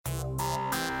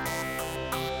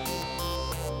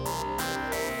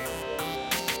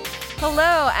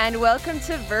Hello, and welcome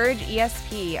to Verge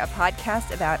ESP, a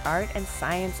podcast about art and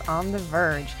science on The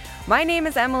Verge. My name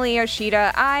is Emily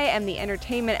Yoshida. I am the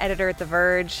entertainment editor at The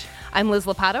Verge. I'm Liz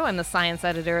Lopato. I'm the science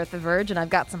editor at The Verge, and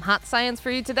I've got some hot science for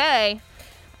you today.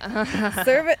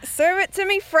 Serve it to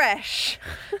me fresh.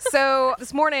 So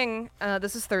this morning,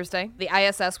 this is Thursday, the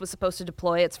ISS was supposed to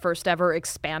deploy its first ever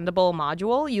expandable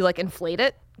module. You inflate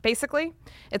it, basically.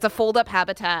 It's a fold-up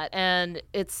habitat, and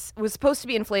it was supposed to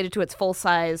be inflated to its full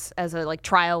size as a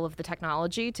trial of the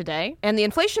technology today. And the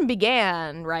inflation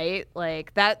began, right?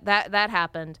 That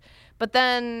happened. But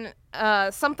then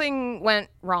something went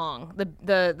wrong.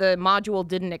 The module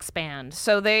didn't expand.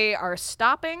 So they are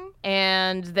stopping,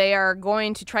 and they are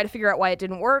going to try to figure out why it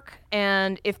didn't work.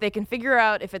 And if they can figure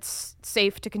out if it's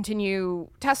safe to continue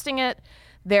testing it,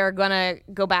 they're going to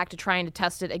go back to trying to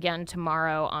test it again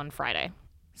tomorrow on Friday.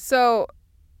 So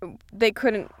they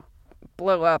couldn't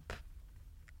blow up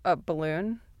a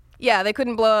balloon? Yeah, they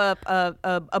couldn't blow up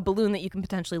a balloon that you can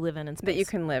potentially live in space. That you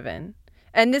can live in.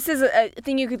 And this is a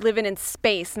thing you could live in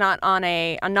space, not on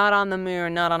the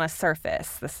moon, not on a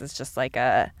surface. This is just so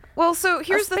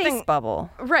here's the thing. Bubble.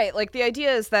 Right. The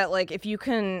idea is that if you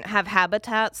can have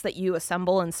habitats that you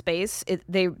assemble in space,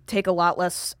 they take a lot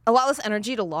less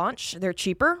energy to launch. They're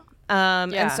cheaper.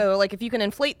 And so if you can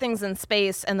inflate things in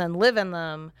space and then live in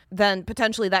them, then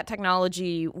potentially that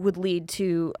technology would lead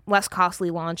to less costly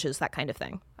launches, that kind of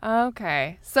thing.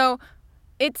 Okay. So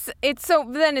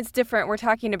then it's different. We're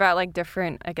talking about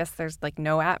different, I guess there's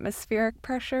no atmospheric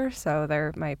pressure. So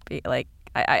there might be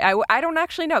I don't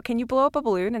actually know. Can you blow up a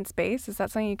balloon in space? Is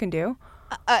that something you can do?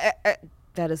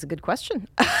 That is a good question.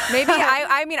 Maybe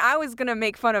I was gonna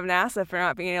make fun of NASA for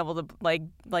not being able to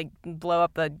blow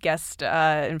up the guest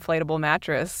inflatable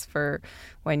mattress for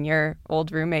when your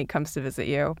old roommate comes to visit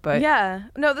you. But yeah,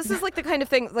 no, this is the kind of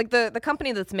thing. The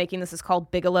company that's making this is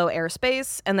called Bigelow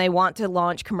Aerospace, and they want to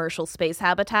launch commercial space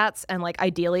habitats and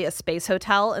ideally a space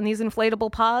hotel in these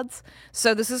inflatable pods.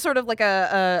 So this is sort of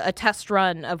a test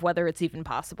run of whether it's even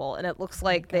possible, and it looks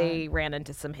like they ran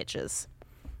into some hitches.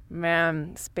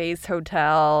 Man, Space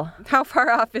Hotel. How far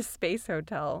off is Space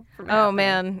Hotel from happening? Oh,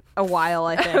 man, a while,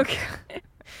 I think. Okay.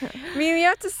 I mean, you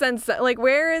have to sense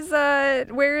where is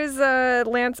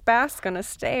Lance Bass gonna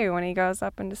stay when he goes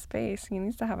up into space? He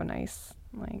needs to have a nice,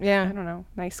 I don't know,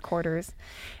 nice quarters.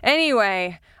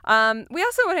 Anyway, we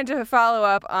also wanted to follow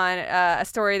up on a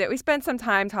story that we spent some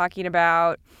time talking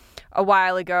about a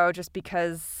while ago, just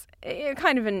because it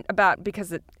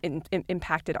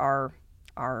impacted our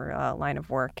line of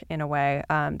work in a way.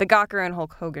 The Gawker and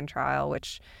Hulk Hogan trial,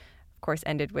 which of course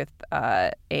ended with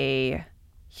a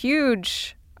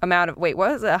huge amount of, what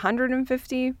was it,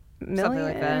 $150 million? Something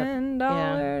like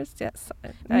that. Yes.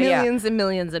 Millions and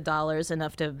millions of dollars,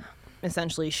 enough to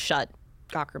essentially shut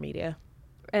Gawker Media.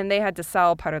 And they had to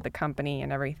sell part of the company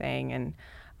and everything. And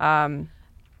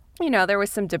there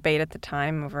was some debate at the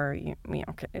time over,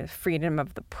 freedom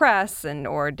of the press,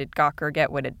 or did Gawker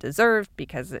get what it deserved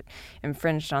because it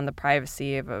infringed on the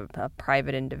privacy of a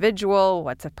private individual?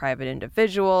 What's a private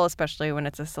individual, especially when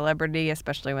it's a celebrity,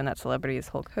 especially when that celebrity is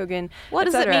Hulk Hogan? What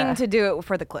does it mean to do it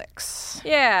for the clicks?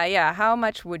 Yeah. How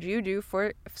much would you do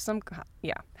for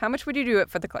how much would you do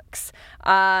it for the clicks?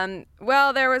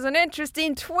 Well, there was an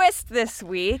interesting twist this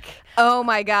week. Oh,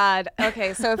 my God.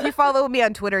 Okay, so if you follow me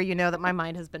on Twitter, you know that my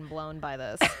mind has been blown by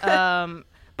this.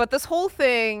 But this whole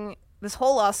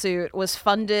lawsuit was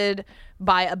funded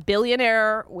by a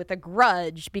billionaire with a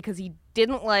grudge because he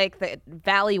didn't like the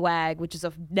Valleywag, which is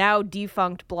a now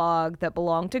defunct blog that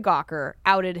belonged to Gawker,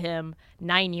 outed him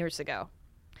 9 years ago.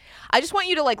 I just want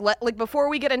you to before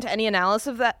we get into any analysis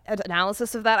of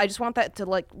that, I just want that to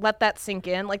let that sink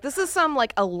in. This is some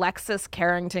Alexis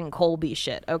Carrington Colby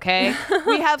shit, okay?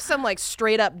 We have some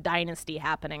straight up dynasty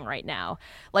happening right now.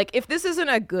 If this isn't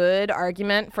a good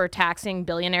argument for taxing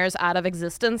billionaires out of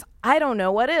existence, I don't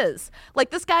know what is.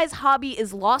 This guy's hobby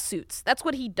is lawsuits. That's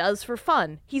what he does for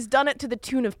fun. He's done it to the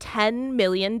tune of $10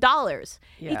 million. Yeah.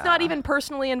 He's not even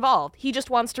personally involved. He just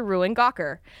wants to ruin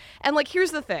Gawker. And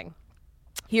here's the thing.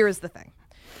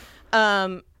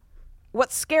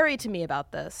 What's scary to me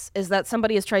about this is that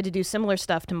somebody has tried to do similar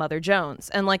stuff to Mother Jones.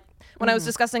 And when I was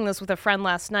discussing this with a friend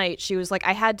last night, she was like,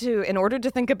 in order to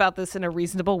think about this in a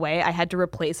reasonable way, I had to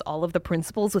replace all of the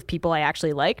principals with people I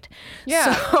actually liked.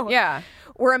 Yeah. So yeah.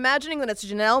 We're imagining that it's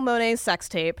Janelle Monáe's sex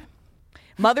tape.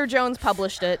 Mother Jones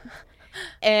published it,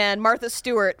 and Martha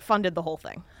Stewart funded the whole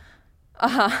thing.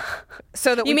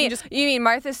 So that you mean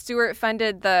Martha Stewart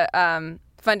funded the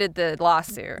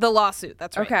lawsuit? The lawsuit,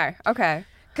 that's right. Okay.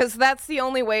 Because that's the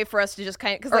only way for us to just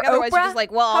kind of, because otherwise Oprah? you're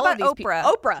just all How of these about people. Oprah?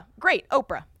 Oprah, great,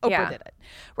 Oprah did it,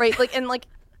 right?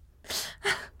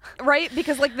 Right?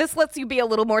 Because like this lets you be a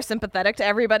little more sympathetic to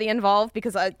everybody involved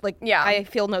because I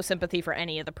feel no sympathy for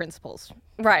any of the principals.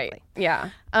 Right. Frankly. Yeah.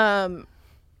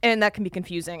 And that can be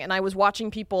confusing. And I was watching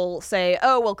people say,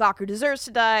 "Oh, well, Gawker deserves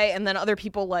to die," and then other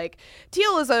people like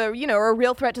Thiel is a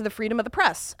real threat to the freedom of the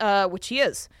press, which he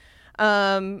is.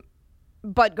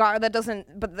 But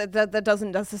that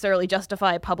doesn't necessarily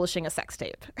justify publishing a sex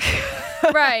tape.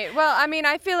 Right. Well, I mean,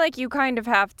 I feel like you kind of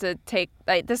have to take,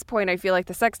 at this point, I feel like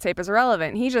the sex tape is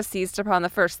irrelevant. He just seized upon the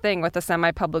first thing with a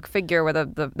semi-public figure where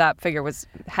that figure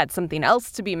had something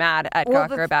else to be mad at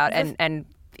Gawker about and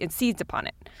it seized upon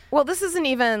it. Well, this isn't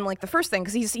even like the first thing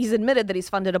because he's admitted that he's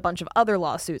funded a bunch of other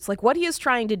lawsuits. Like what he is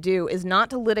trying to do is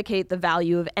not to litigate the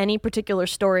value of any particular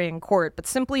story in court, but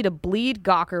simply to bleed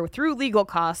Gawker through legal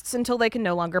costs until they can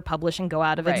no longer publish and go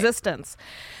out of existence.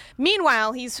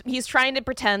 Meanwhile, he's trying to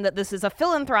pretend that this is a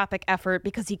philanthropic effort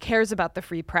because he cares about the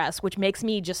free press, which makes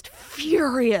me just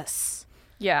furious.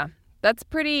 Yeah. That's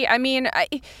pretty, I mean,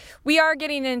 we are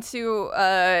getting into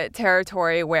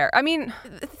territory where, I mean,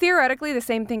 theoretically the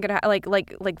same thing could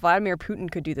like Vladimir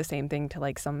Putin could do the same thing to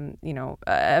like some,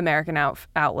 American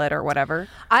outlet or whatever.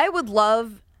 I would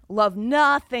love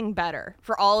nothing better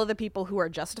for all of the people who are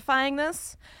justifying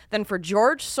this than for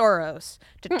George Soros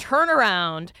to turn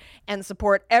around and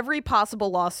support every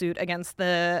possible lawsuit against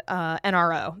the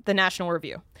NRO, the National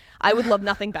Review. I would love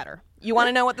nothing better. You want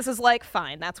to know what this is like?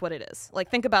 Fine, that's what it is.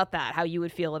 Like, think about that, how you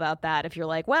would feel about that if you're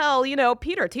like, well,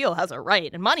 Peter Thiel has a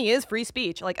right, and money is free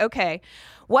speech. Like, okay,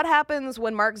 what happens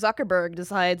when Mark Zuckerberg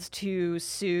decides to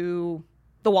sue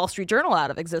the Wall Street Journal out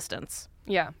of existence?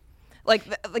 Yeah. Like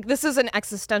this is an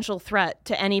existential threat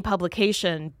to any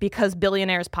publication because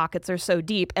billionaires' pockets are so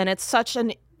deep, and it's such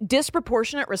an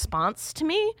disproportionate response to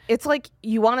me. It's like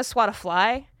you want to swat a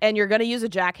fly, and you're going to use a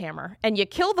jackhammer, and you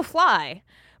kill the fly,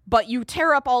 but you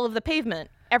tear up all of the pavement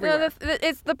everywhere. No,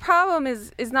 the problem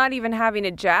is not even having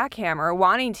a jackhammer,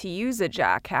 wanting to use a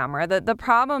jackhammer. The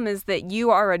problem is that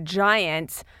you are a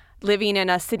giant living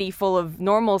in a city full of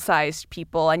normal-sized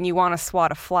people, and you want to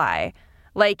swat a fly.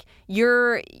 Like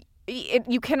you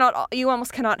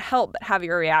almost cannot help but have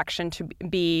your reaction to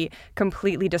be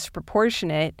completely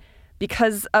disproportionate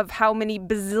because of how many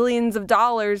bazillions of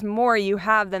dollars more you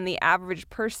have than the average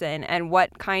person, and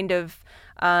what kind of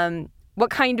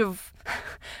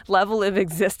level of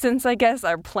existence, I guess,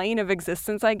 or plane of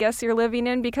existence, I guess, you're living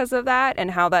in because of that, and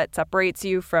how that separates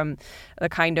you from the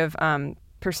kind of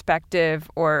perspective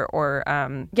or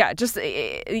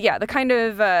the kind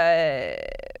of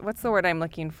what's the word I'm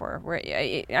looking for? Where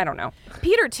I don't know.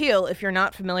 Peter Thiel, if you're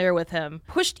not familiar with him,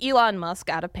 pushed Elon Musk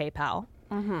out of PayPal.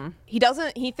 Mm-hmm.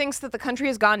 He thinks that the country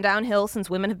has gone downhill since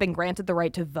women have been granted the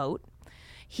right to vote.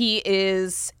 He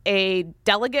is a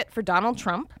delegate for Donald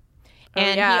Trump.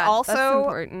 And he also, that's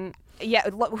important. Yeah,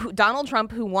 Donald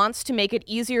Trump, who wants to make it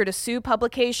easier to sue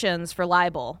publications for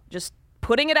libel, just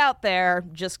putting it out there,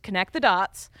 just connect the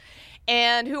dots.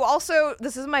 And who also,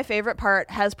 this is my favorite part,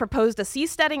 has proposed a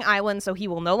seasteading island so he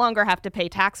will no longer have to pay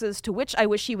taxes, to which I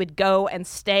wish he would go and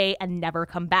stay and never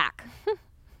come back.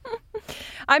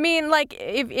 I mean, like,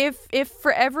 if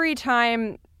for every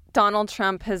time Donald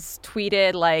Trump has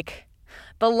tweeted, like,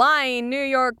 the Line New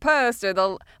York Post or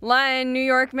the Line New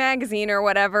York Magazine or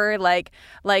whatever, like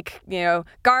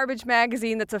garbage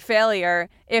magazine that's a failure,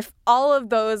 if all of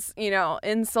those,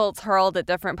 insults hurled at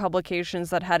different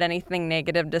publications that had anything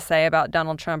negative to say about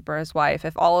Donald Trump or his wife,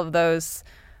 if all of those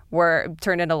were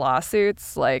turned into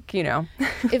lawsuits,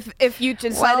 if you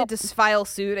decided to file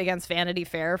suit against Vanity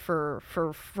Fair for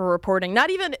reporting, not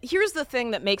even, here's the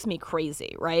thing that makes me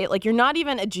crazy, right? Like, you're not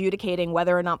even adjudicating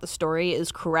whether or not the story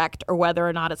is correct or whether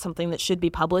or not it's something that should be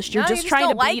published. You're just trying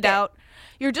to bleed out.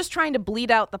 You're just trying to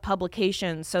bleed out the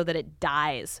publication so that it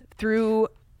dies through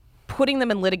putting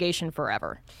them in litigation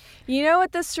forever. You know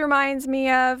what this reminds me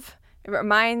of? It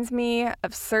reminds me of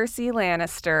Cersei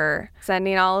Lannister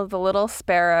sending all of the little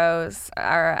sparrows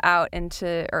out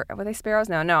into, or were they sparrows?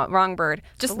 No, wrong bird.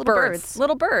 Just little birds.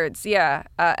 Little birds, yeah,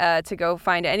 to go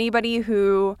find anybody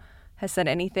who has said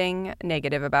anything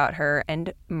negative about her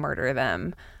and murder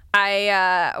them. We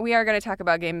are going to talk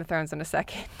about Game of Thrones in a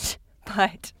second,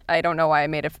 but I don't know why I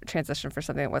made a transition for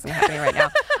something that wasn't happening right now.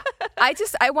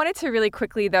 I wanted to really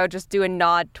quickly, though, just do a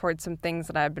nod towards some things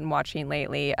that I've been watching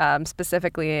lately,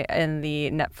 specifically in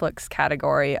the Netflix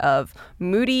category of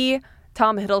moody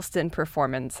Tom Hiddleston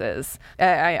performances.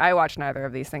 I watch neither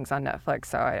of these things on Netflix,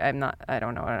 so I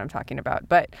don't know what I'm talking about.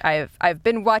 But I've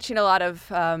been watching a lot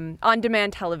of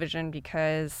on-demand television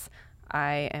because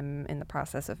I am in the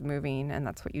process of moving, and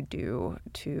that's what you do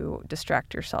to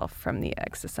distract yourself from the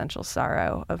existential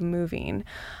sorrow of moving,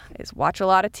 is watch a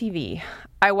lot of TV.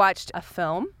 I watched a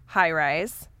film, High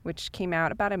Rise, which came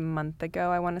out about a month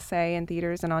ago, I want to say, in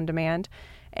theaters and on demand.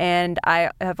 And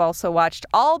I have also watched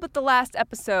all but the last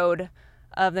episode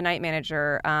of The Night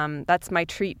Manager. That's my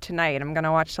treat tonight. I'm going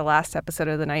to watch the last episode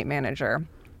of The Night Manager,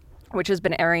 which has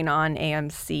been airing on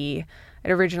AMC. It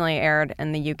originally aired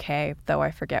in the UK, though I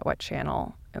forget what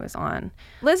channel it was on.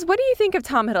 Liz, what do you think of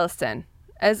Tom Hiddleston?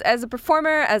 As a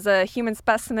performer, as a human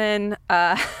specimen?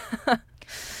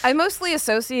 I mostly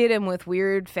associate him with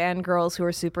weird fangirls who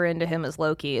are super into him as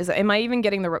Loki. Am I even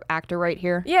getting the actor right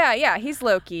here? Yeah, he's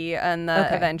Loki in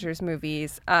the Avengers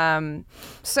movies.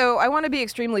 So I want to be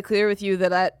extremely clear with you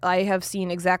that I have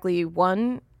seen exactly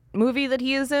one movie that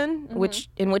he is in,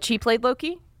 in which he played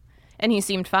Loki, and he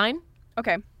seemed fine.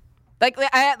 Okay.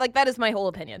 Like that is my whole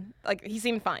opinion. Like, he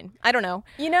seemed fine. I don't know.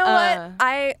 You know what?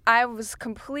 I was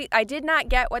I did not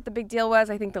get what the big deal was.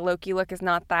 I think the Loki look is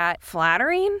not that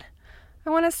flattering,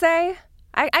 I want to say.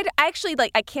 I actually,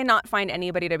 I cannot find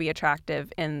anybody to be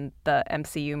attractive in the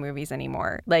MCU movies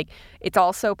anymore. Like, it's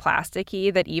all so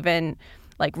plasticky that even,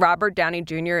 Robert Downey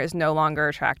Jr. is no longer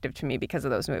attractive to me because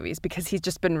of those movies, because he's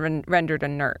just been rendered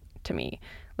inert to me.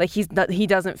 He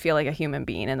doesn't feel like a human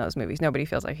being in those movies. Nobody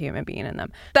feels like a human being in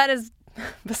them. That is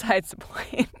besides the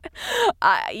point.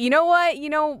 You know what? You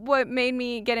know what made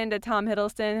me get into Tom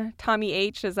Hiddleston? Tommy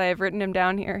H, as I have written him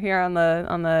down here on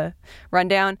the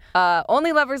rundown.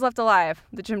 Only Lovers Left Alive,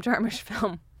 the Jim Jarmusch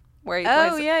film, where he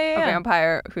plays a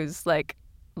vampire who's like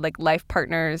life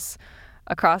partners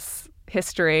across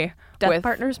history. Death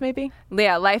partners, maybe?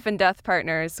 Yeah, life and death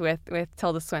partners with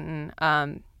Tilda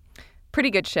Swinton.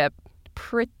 Pretty good ship.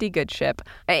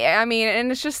 I mean,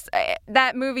 and it's just,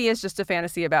 that movie is just a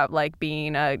fantasy about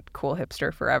being a cool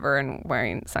hipster forever and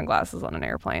wearing sunglasses on an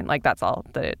airplane. That's all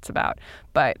that it's about.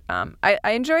 But I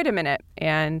enjoyed him in it,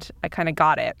 and I kind of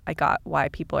got it. I got why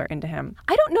people are into him.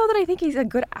 I don't know that I think he's a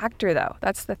good actor, though.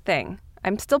 That's the thing.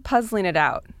 I'm still puzzling it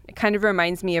out. It kind of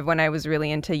reminds me of when I was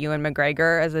really into Ewan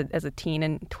McGregor as a teen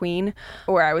and tween,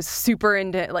 where I was super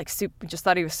into, just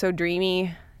thought he was so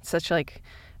dreamy, such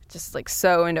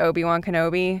so into Obi-Wan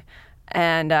Kenobi.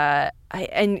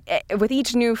 And with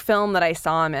each new film that I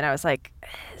saw him in, I was like,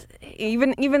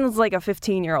 even as a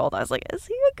 15-year-old, I was like, is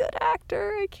he a good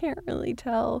actor? I can't really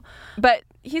tell. But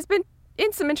he's been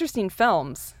in some interesting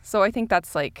films, so I think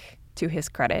that's to his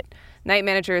credit. Night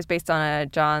Manager is based on a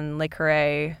John Le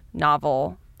Carré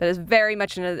novel that is very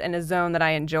much in a zone that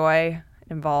I enjoy.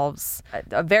 It involves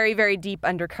a very, very deep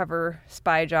undercover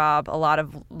spy job, a lot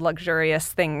of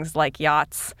luxurious things like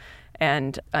yachts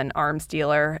and an arms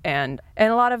dealer, and a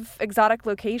lot of exotic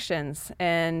locations.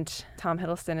 And Tom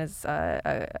Hiddleston is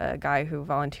a guy who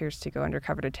volunteers to go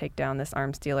undercover to take down this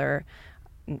arms dealer,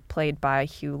 played by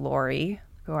Hugh Laurie,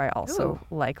 who I also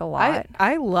like a lot.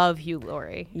 I love Hugh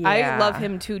Laurie. Yeah. I love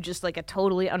him to just a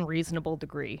totally unreasonable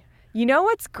degree. You know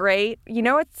what's great? You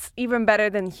know what's even better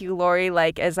than Hugh Laurie,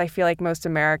 as I feel like most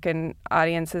American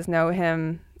audiences know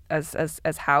him as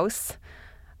House?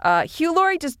 Hugh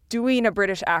Laurie just doing a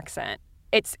British accent.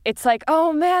 It's like,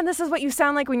 oh man, this is what you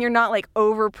sound like when you're not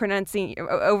over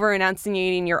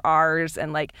enunciating your R's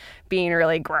and being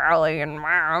really growly and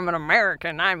I'm an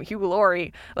American, I'm Hugh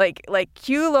Laurie. Like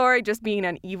Hugh Laurie just being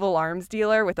an evil arms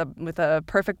dealer with a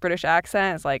perfect British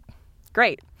accent is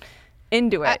great.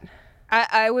 Into it.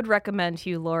 I would recommend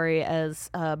Hugh Laurie as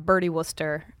Bertie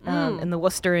Wooster in the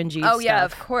Wooster and Jeeves stuff. Oh yeah,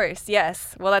 of course,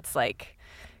 yes. Well, that's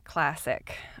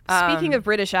classic. Speaking of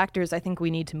British actors, I think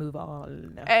we need to move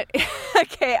on.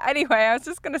 Okay, anyway, I was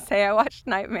just going to say I watched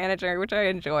Night Manager, which I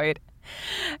enjoyed,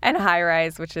 and High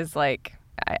Rise, which is I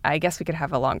guess we could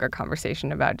have a longer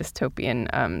conversation about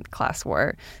dystopian class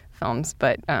war films,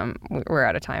 but we're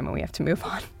out of time and we have to move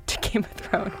on to Game of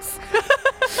Thrones.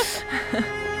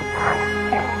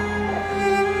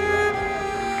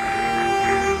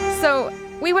 So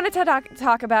we wanted to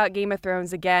talk about Game of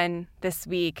Thrones again this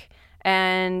week,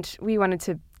 and we wanted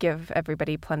to give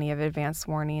everybody plenty of advance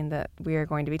warning that we are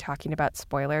going to be talking about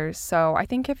spoilers. So I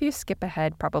think if you skip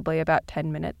ahead probably about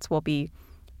 10 minutes, we'll be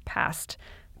past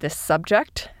this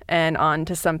subject and on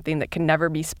to something that can never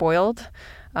be spoiled,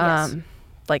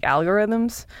 like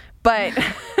algorithms. But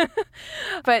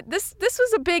but this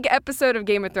was a big episode of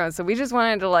Game of Thrones, so we just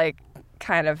wanted to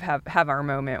kind of have our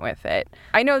moment with it.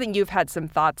 I know that you've had some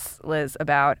thoughts, Liz,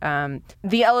 about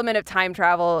the element of time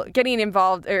travel getting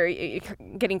involved or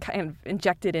getting kind of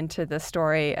injected into the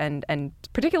story, and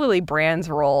particularly Bran's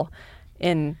role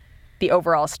in the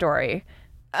overall story.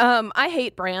 I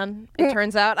hate Bran, it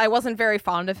turns out. I wasn't very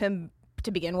fond of him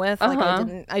to begin with. Like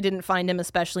I didn't find him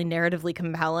especially narratively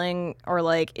compelling or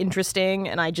like interesting,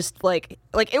 and I just like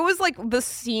it was like the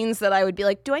scenes that I would be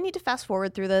like, do I need to fast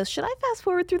forward through this? Should I fast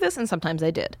forward through this? And sometimes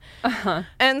I did.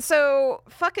 And so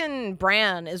fucking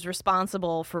Bran is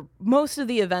responsible for most of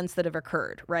the events that have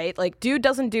occurred, right? Like dude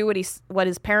doesn't do what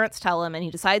his parents tell him, and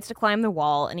he decides to climb the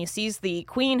wall, and he sees the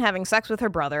queen having sex with her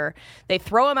brother. They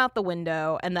throw him out the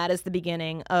window, and that is the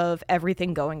beginning of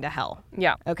everything going to hell.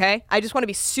 Yeah. Okay? I just want to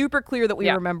be super clear that we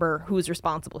remember who's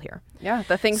responsible here. Yeah,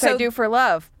 the things I do for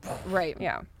love. Right.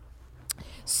 Yeah.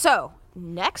 So,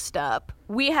 next up,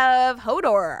 we have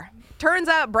Hodor. Turns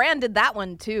out Bran did that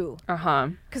one too.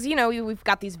 Because, you know, we've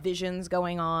got these visions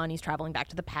going on. He's traveling back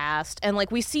to the past. And,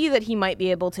 like, we see that he might be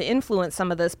able to influence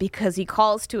some of this because he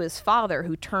calls to his father,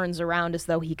 who turns around as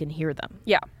though he can hear them.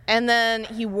 Yeah. And then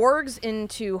he wargs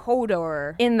into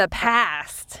Hodor. In the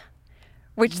past.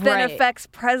 Which then affects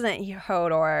present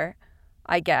Hodor,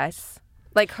 I guess.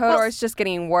 Like, Hodor's just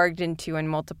getting warged into in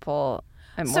multiple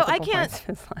points of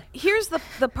his life. Here's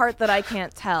the part that I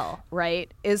can't tell,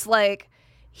 right? Is like,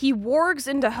 he wargs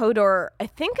into Hodor, I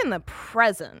think in the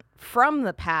present, from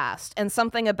the past, and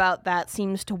something about that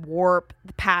seems to warp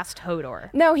the past Hodor.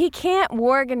 No, he can't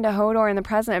warg into Hodor in the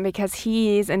present because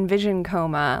he's in vision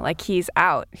coma. Like, he's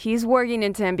out. He's warging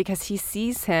into him because he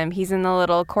sees him. He's in the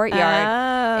little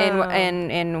courtyard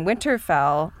in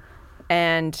Winterfell,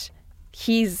 and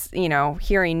he's, you know,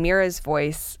 hearing Mira's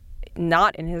voice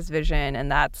not in his vision,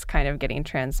 and that's kind of getting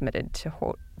transmitted to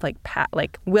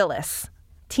like Willis,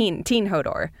 teen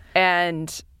Hodor.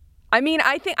 And I mean,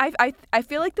 I think I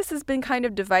feel like this has been kind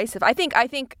of divisive. I think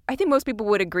most people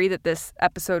would agree that this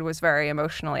episode was very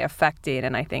emotionally affecting,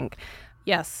 and I think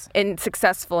yes, and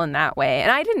successful in that way.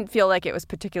 And I didn't feel like it was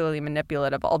particularly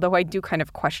manipulative, although I do kind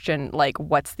of question like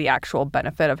what's the actual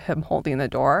benefit of him holding the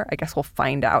door. I guess we'll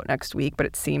find out next week, but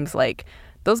it seems like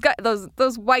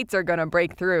those whites are gonna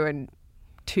break through in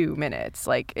 2 minutes.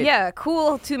 Like,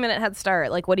 cool 2-minute head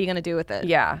start. Like, what are you gonna do with it?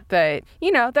 Yeah, but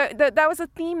you know, that was a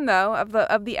theme though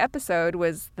of the episode,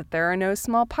 was that there are no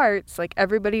small parts. Like,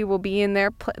 everybody will be in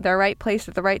their right place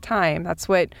at the right time. That's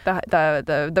what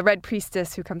the Red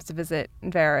Priestess who comes to visit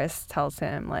Varys tells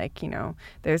him. Like, you know,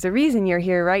 there's a reason you're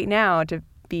here right now to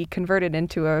be converted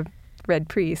into a Red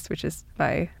Priest, which is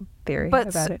my theory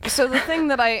about it. So the thing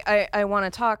that I want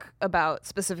to talk about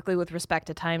specifically with respect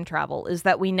to time travel is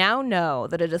that we now know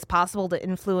that it is possible to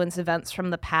influence events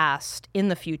from the past in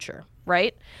the future,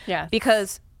 right? Yeah.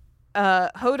 Because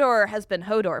Hodor has been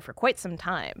Hodor for quite some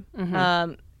time.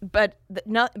 Mm-hmm. But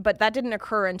that didn't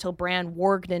occur until Bran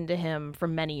warged into him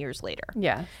from many years later.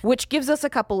 Yeah. Which gives us a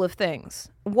couple of things.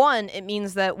 One, it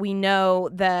means that we know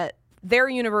that their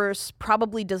universe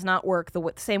probably does not work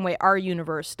the same way our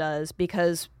universe does,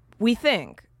 because we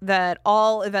think that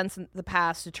all events in the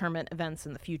past determine events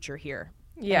in the future here.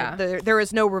 Yeah. There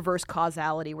is no reverse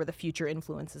causality where the future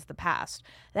influences the past.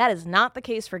 That is not the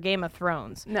case for Game of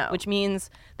Thrones. No. Which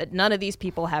means that none of these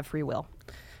people have free will.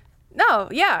 No,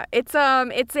 yeah, it's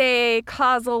a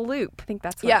causal loop. I think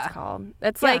that's what it's called.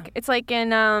 It's like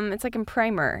in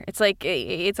Primer. It's like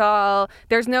it's all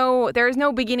there is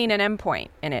no beginning and end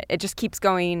point in it. It just keeps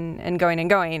going and going and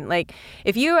going. Like,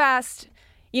 if you asked,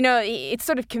 you know, it's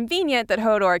sort of convenient that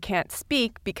Hodor can't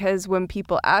speak, because when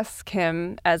people ask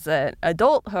him as an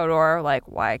adult Hodor, like,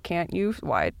 why you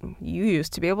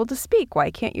used to be able to speak,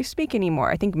 why can't you speak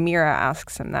anymore? I think Mira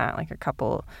asks him that, like, a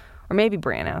couple. Or maybe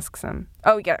Bran asks him.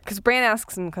 Oh, yeah, because Bran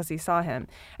asks him because he saw him.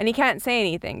 And he can't say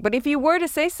anything. But if he were to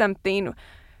say something,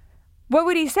 what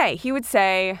would he say? He would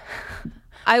say,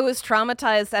 I was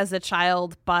traumatized as a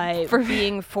child by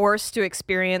being forced to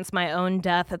experience my own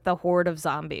death at the horde of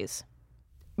zombies.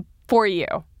 For you.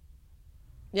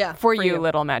 Yeah. For you,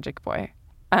 little magic boy.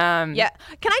 Yeah.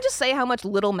 Can I just say how much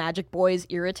little magic boys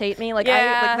irritate me? Like,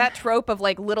 like that trope of,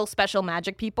 like, little special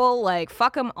magic people, like,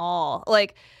 fuck them all.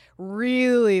 Like,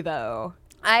 really, though.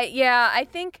 I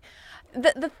think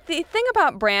the thing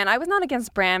about Bran, I was not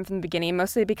against Bran from the beginning,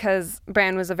 mostly because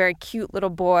Bran was a very cute little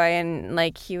boy, and,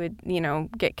 like, he would, you know,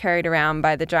 get carried around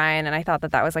by the giant, and I thought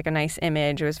that was, like, a nice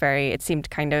image. It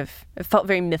felt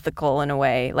very mythical in a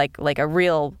way, like a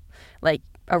real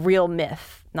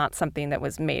myth, not something that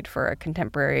was made for a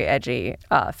contemporary edgy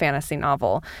fantasy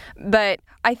novel. But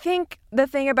I think the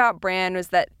thing about Bran was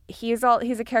that he's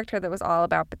a character that was all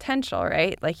about potential,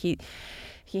 right? Like, he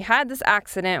had this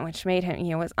accident which made him,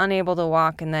 you know, was unable to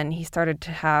walk, and then he started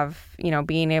to have, you know,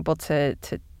 being able to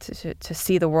to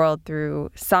see the world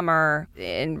through Summer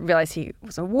and realize he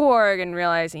was a warg and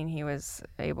realizing he was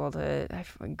able to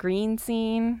green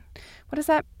scene. What is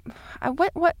that?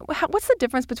 What's the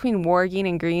difference between warging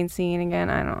and green scene again?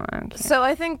 I don't know. So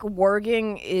I think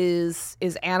warging is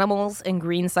animals and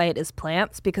green sight is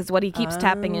plants, because what he keeps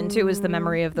tapping into is the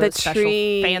memory of those special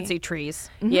fancy trees.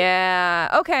 Mm-hmm.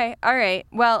 Yeah. Okay. All right.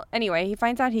 Well, anyway, he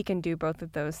finds out he can do both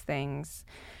of those things.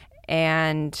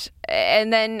 And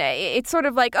then it's sort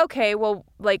of like, okay, well,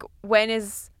 like, when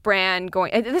is Bran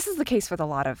going? And this is the case with a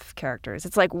lot of characters.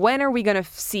 It's like, when are we going to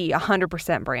see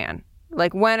 100% Bran?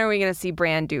 Like, when are we going to see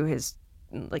Bran do his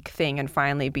like thing and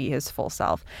finally be his full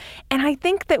self? And I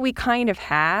think that we kind of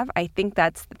have. I think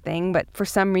that's the thing. But for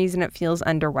some reason, it feels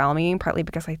underwhelming, partly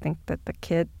because I think that the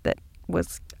kid that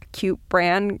was cute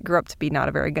Bran grew up to be not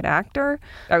a very good actor.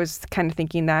 I was kind of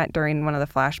thinking that during one of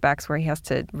the flashbacks where he has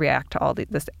to react to all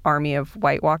this army of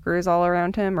White Walkers all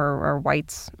around him, or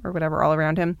whites or whatever all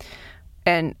around him.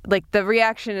 And like the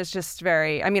reaction is just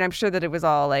very, I mean, I'm sure that it was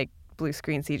all like blue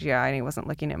screen CGI and he wasn't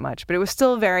looking at much, but it was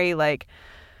still very like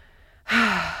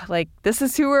this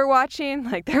is who we're watching.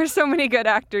 Like, there's so many good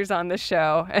actors on the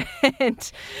show,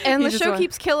 and the show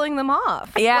keeps killing them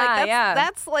off. Yeah,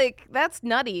 that's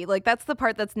nutty. Like, that's the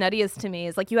part that's nuttiest to me,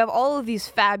 is like, you have all of these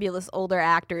fabulous older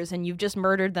actors and you've just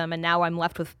murdered them, and now I'm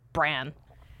left with Bran.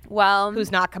 Well,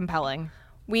 who's not compelling.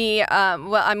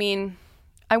 I mean,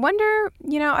 I wonder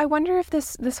if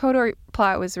this Hodor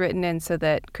plot was written in so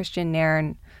that Christian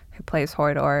Nairn, who plays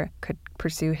Hodor, could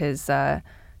pursue his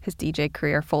DJ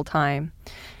career full time.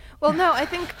 Well, no, I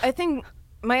think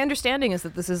my understanding is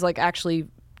that this is like actually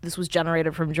this was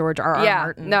generated from George R.R.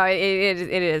 Martin. No, it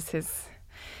is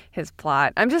his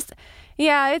plot. I'm just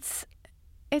it's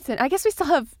I guess we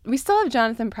still have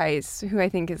Jonathan Pryce, who I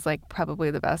think is like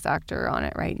probably the best actor on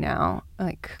it right now,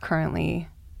 like currently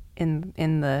in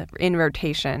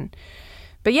rotation.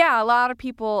 But yeah, a lot of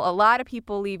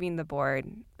people leaving the board.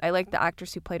 I like the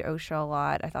actress who played Osha a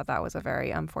lot. I thought that was a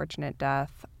very unfortunate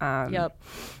death. Yep.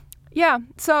 Yeah.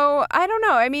 So I don't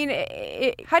know. I mean,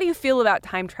 how do you feel about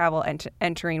time travel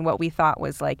entering what we thought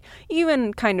was like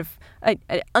even kind of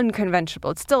unconventional?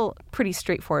 It's still a pretty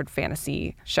straightforward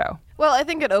fantasy show. Well, I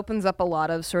think it opens up a lot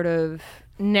of sort of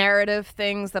narrative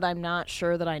things that I'm not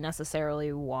sure that I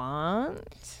necessarily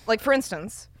want. Like, for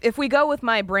instance, if we go with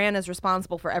my Bran is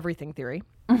responsible for everything theory,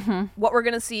 what we're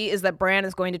going to see is that Bran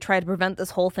is going to try to prevent this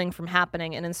whole thing from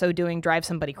happening, and in so doing, drive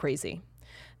somebody crazy.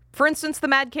 For instance, the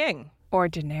Mad King. Or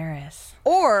Daenerys.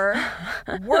 Or,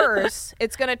 worse,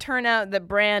 it's going to turn out that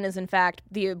Bran is, in fact,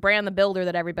 Bran the Builder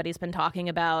that everybody's been talking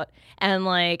about. And,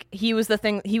 like, he was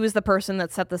the person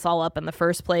that set this all up in the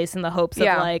first place in the hopes of,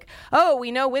 like, oh,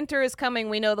 we know winter is coming.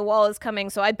 We know the wall is coming.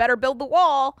 So I'd better build the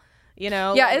wall, you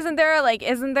know? Yeah, isn't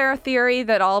there a theory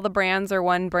that all the Brans are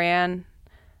one Bran?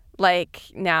 Like,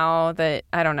 now that,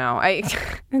 I don't know,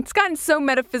 it's gotten so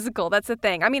metaphysical. That's the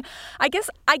thing. I mean, I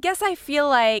guess I feel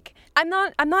like I'm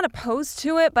not opposed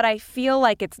to it, but I feel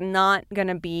like it's not going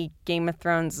to be Game of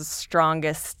Thrones'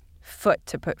 strongest foot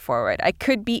to put forward. I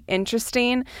could be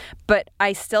interesting, but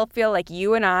I still feel like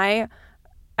you and I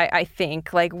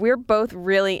think, like, we're both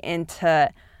really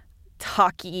into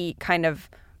talky kind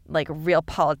of, like, real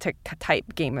politic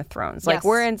type Game of Thrones. Like,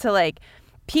 we're into, like,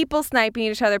 people sniping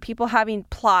each other, people having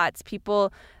plots,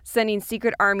 people sending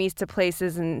secret armies to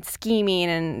places and scheming,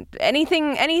 and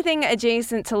anything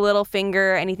adjacent to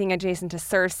Littlefinger, anything adjacent to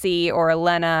Cersei or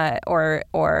Lena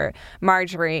or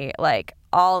Marjorie, like,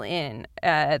 all in.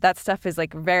 That stuff is,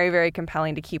 like, very, very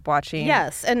compelling to keep watching.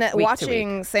 Yes, and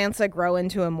watching Sansa grow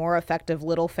into a more effective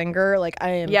Littlefinger, like, I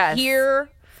am here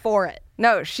for it.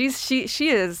 No, she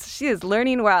is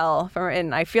learning well from,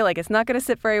 and I feel like it's not going to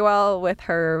sit very well with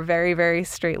her very, very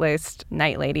straight-laced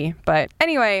night lady. But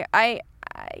anyway, I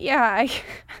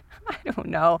don't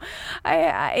know.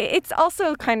 It's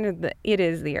also kind of it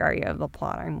is the area of the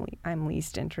plot I'm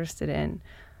least interested in,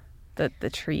 the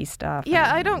tree stuff.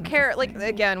 Yeah, I don't care. Like,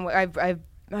 again,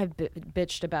 I've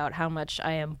bitched about how much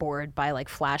I am bored by, like,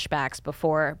 flashbacks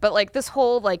before, but, like, this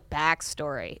whole, like,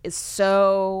 backstory is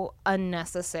so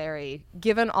unnecessary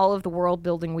given all of the world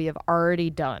building we have already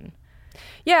done.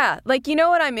 Yeah, like, you know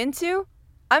what I'm into?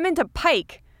 I'm into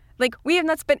Pike. Like, we have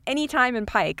not spent any time in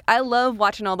Pike. I love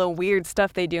watching all the weird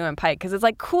stuff they do in Pike because it's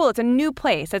like, cool, it's a new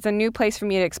place. It's a new place for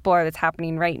me to explore that's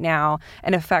happening right now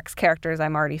and affects characters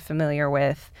I'm already familiar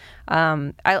with.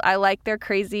 I like their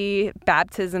crazy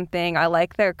baptism thing. I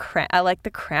like the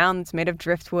crown that's made of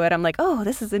driftwood. I'm like, oh,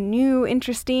 this is a new,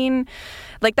 interesting.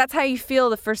 Like, that's how you feel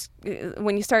the first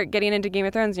when you start getting into Game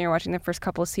of Thrones and you're watching the first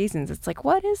couple of seasons. It's like,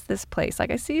 what is this place?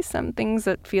 Like, I see some things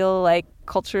that feel like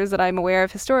cultures that I'm aware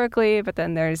of historically, but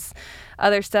then there's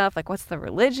other stuff like, what's the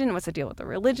religion? What's the deal with the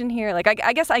religion here? Like,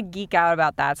 I guess I geek out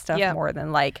about that stuff more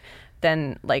than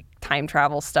time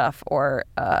travel stuff or.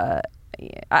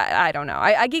 I don't know.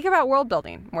 I geek about world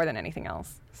building more than anything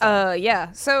else. So.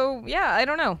 I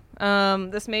don't know.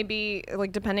 This may be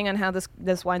like, depending on how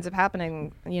this winds up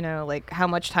happening, you know, like how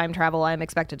much time travel I'm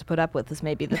expected to put up with. This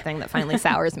may be the thing that finally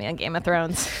sours me on Game of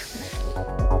Thrones.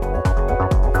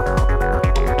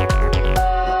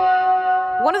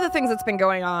 One of the things that's been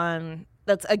going on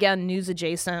that's, again, news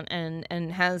adjacent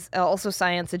and has also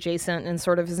science adjacent and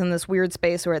sort of is in this weird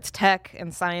space where it's tech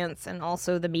and science and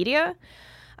also the media,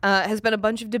 has been a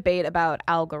bunch of debate about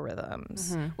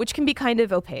algorithms, which can be kind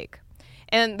of opaque.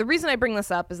 And the reason I bring this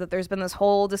up is that there's been this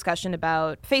whole discussion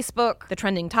about Facebook, the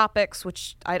trending topics,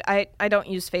 which I don't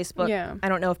use Facebook. Yeah. I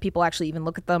don't know if people actually even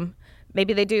look at them.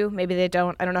 Maybe they do, maybe they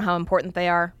don't. I don't know how important they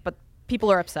are, but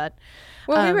people are upset.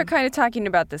 Well, we were kind of talking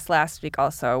about this last week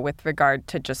also with regard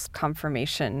to just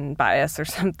confirmation bias or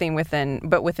something within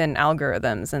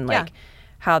algorithms and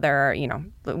how there are, you know,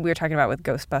 we were talking about with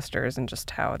Ghostbusters and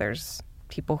just how there's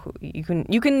people who you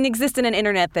can exist in an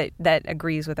internet that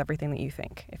agrees with everything that you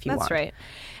think if you want. That's right.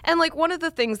 And like one of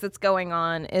the things that's going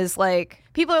on is like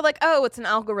people are like, oh, it's an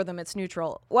algorithm, it's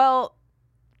neutral. Well,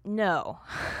 no.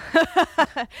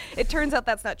 It turns out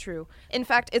that's not true. In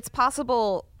fact, it's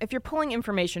possible if you're pulling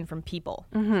information from people,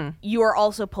 you are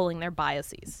also pulling their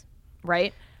biases,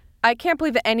 right? I can't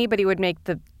believe that anybody would make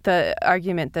the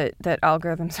argument that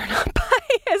algorithms are not biased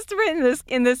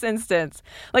in this instance.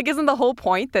 Like, isn't the whole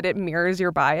point that it mirrors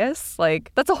your bias?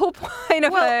 Like, that's the whole point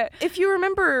of it. If you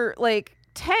remember, like,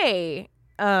 Tay,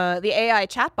 the AI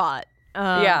chatbot,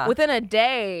 within a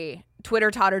day,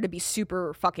 Twitter taught her to be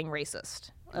super fucking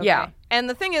racist. Okay? Yeah. And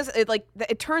the thing is,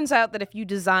 it turns out that if you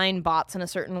design bots in a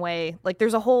certain way, like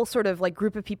there's a whole sort of like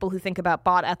group of people who think about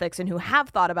bot ethics and who have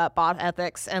thought about bot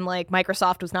ethics, and like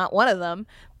Microsoft was not one of them,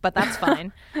 but that's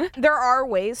fine. There are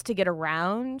ways to get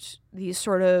around these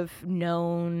sort of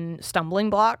known stumbling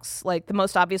blocks. Like the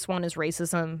most obvious one is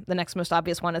racism. The next most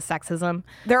obvious one is sexism.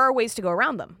 There are ways to go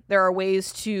around them. There are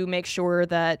ways to make sure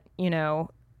that, you know,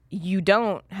 you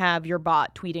don't have your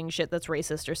bot tweeting shit that's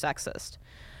racist or sexist.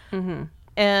 Mm-hmm.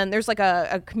 And there's like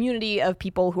a community of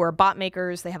people who are bot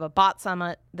makers. They have a bot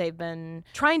summit. They've been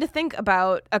trying to think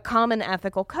about a common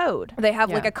ethical code. They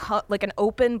have like an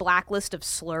open blacklist of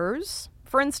slurs,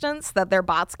 for instance, that their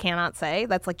bots cannot say.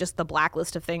 That's like just the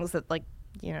blacklist of things that, like,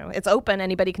 you know, it's open.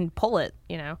 Anybody can pull it,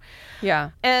 you know? Yeah.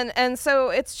 And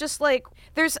so it's just like,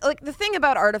 there's like the thing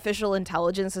about artificial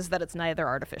intelligence is that it's neither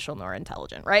artificial nor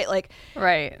intelligent, right? Like,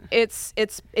 right. It's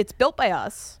built by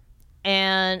us.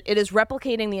 And it is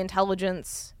replicating the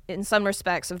intelligence in some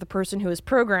respects of the person who is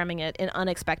programming it in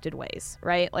unexpected ways,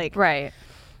 right? Like, right.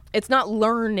 It's not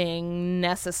learning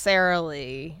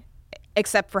necessarily,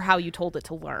 except for how you told it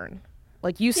to learn.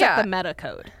 Like, you set the meta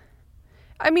code.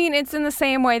 I mean, it's in the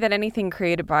same way that anything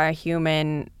created by a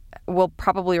human will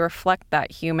probably reflect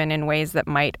that human in ways that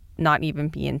might not even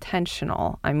be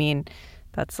intentional. I mean,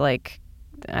 that's like,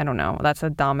 I don't know, that's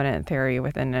a dominant theory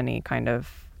within any kind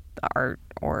of art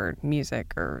or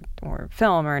music or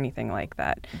film or anything like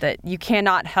that you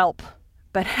cannot help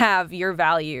but have your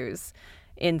values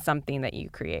in something that you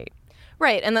create.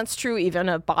 Right, and that's true even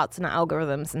of bots and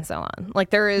algorithms and so on.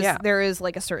 Like there is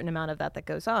like a certain amount of that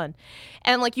goes on.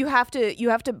 And like you have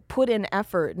to put in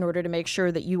effort in order to make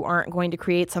sure that you aren't going to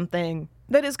create something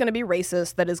that is going to be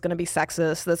racist, that is going to be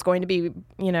sexist, that's going to be,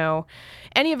 you know,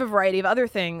 any of a variety of other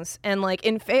things. And like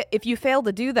if you fail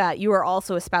to do that, you are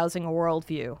also espousing a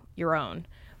worldview, your own,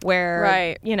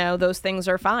 where, you know, those things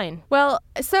are fine. Well,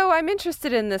 so I'm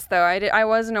interested in this, though. I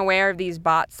wasn't aware of these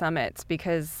bot summits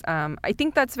because I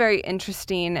think that's very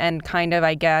interesting and kind of,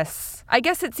 I guess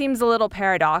it seems a little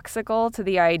paradoxical to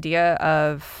the idea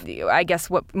of, I guess,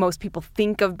 what most people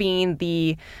think of being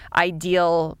the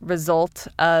ideal result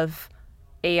of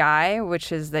AI,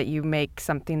 which is that you make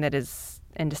something that is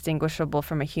indistinguishable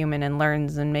from a human and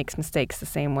learns and makes mistakes the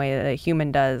same way that a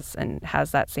human does and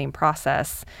has that same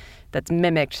process that's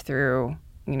mimicked through,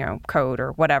 you know, code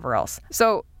or whatever else.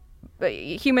 So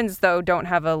humans, though, don't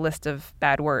have a list of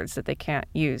bad words that they can't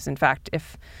use. In fact,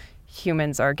 if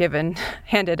humans are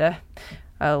handed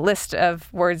a list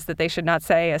of words that they should not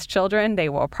say as children, they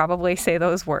will probably say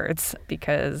those words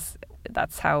because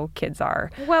that's how kids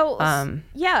are. Well,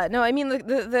 yeah, no, I mean,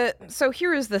 so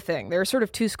here is the thing. There are sort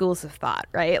of two schools of thought,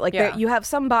 right? Like you have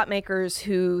some bot makers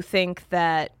who think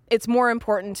that it's more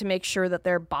important to make sure that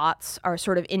their bots are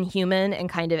sort of inhuman and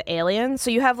kind of alien. So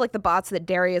you have like the bots that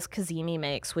Darius Kazemi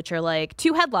makes, which are like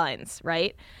 2 headlines,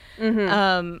 right?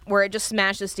 Where it just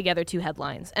smashes together 2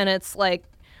 headlines. And it's like,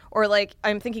 or like,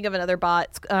 I'm thinking of another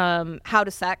bot, How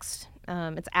to Sext.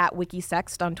 It's at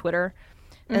WikiSext on Twitter.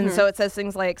 And so it says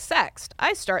things like, Sext,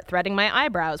 I start threading my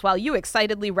eyebrows while you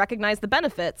excitedly recognize the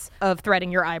benefits of threading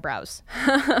your eyebrows.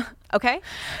 Okay?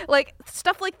 Like,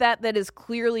 stuff like that is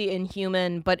clearly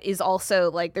inhuman, but is also,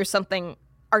 like, there's something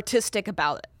artistic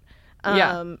about it.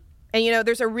 And, you know,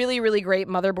 there's a really, really great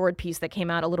Motherboard piece that came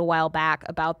out a little while back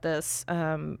about this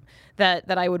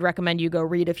that I would recommend you go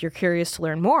read if you're curious to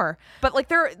learn more. But, like,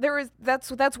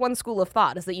 that's one school of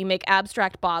thought, is that you make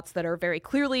abstract bots that are very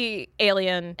clearly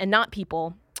alien and not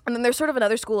people. And then there's sort of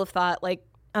another school of thought, like,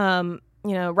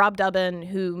 you know, Rob Dubbin,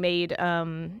 who made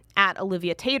at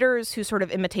Olivia Taters, who sort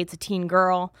of imitates a teen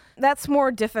girl. That's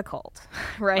more difficult,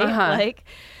 right? Like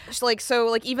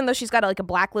even though she's got like a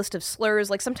blacklist of slurs,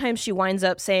 like sometimes she winds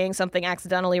up saying something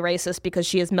accidentally racist because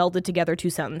she has melded together 2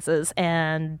 sentences,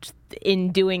 and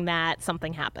in doing that,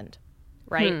 something happened,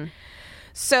 right?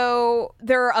 So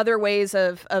there are other ways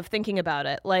of thinking about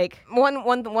it. Like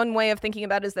one way of thinking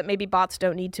about it is that maybe bots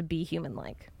don't need to be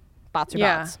human-like. Bots are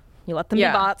bots. You let them be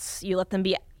bots. You let them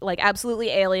be like absolutely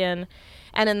alien.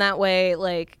 And in that way,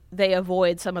 like, they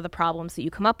avoid some of the problems that you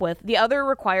come up with. The other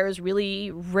requires really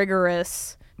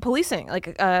rigorous policing.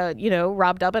 Like, you know,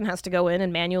 Rob Dubbin has to go in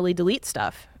and manually delete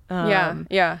stuff. And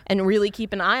really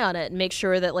keep an eye on it and make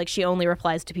sure that, like, she only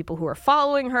replies to people who are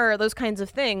following her, those kinds of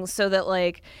things, so that,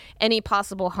 like, any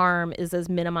possible harm is as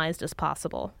minimized as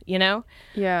possible, you know?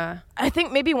 Yeah. I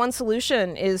think maybe one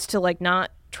solution is to, like,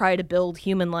 not try to build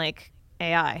human-like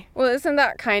AI. Well, isn't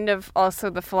that kind of also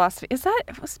the philosophy?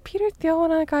 Was Peter Thiel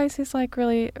one of the guys who's like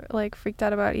really like freaked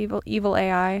out about evil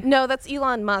AI? No, that's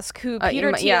Elon Musk, who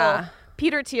Peter Thiel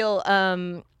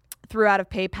threw out of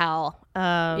PayPal.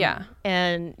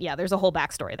 And there's a whole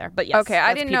backstory there. But yes. Okay,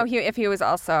 I didn't know if he was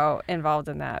also involved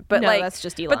in that. But no, like, that's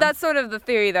just Elon. But that's sort of the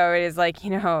theory, though. It is like,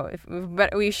 you know,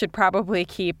 but we should probably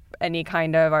keep any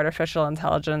kind of artificial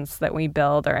intelligence that we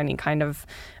build, or any kind of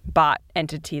bot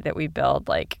entity that we build,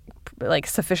 like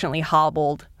sufficiently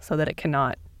hobbled so that it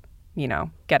cannot, you know,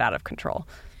 get out of control.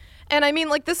 And I mean,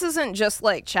 like, this isn't just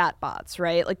like chatbots,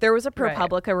 right? Like, there was a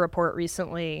ProPublica report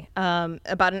recently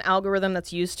about an algorithm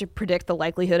that's used to predict the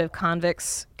likelihood of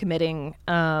convicts committing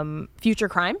future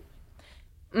crime.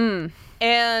 And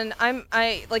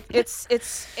it's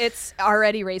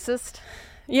already racist.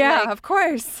 Yeah, like, of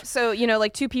course. So, you know,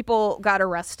 like, 2 people got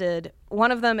arrested.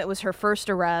 One of them, it was her first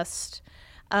arrest.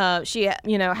 She,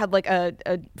 you know, had like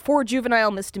 4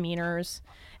 juvenile misdemeanors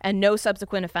and no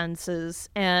subsequent offenses.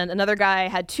 And another guy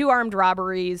had 2 armed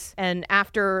robberies. And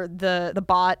after the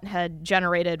bot had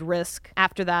generated risk,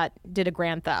 after that, did a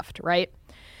grand theft, right?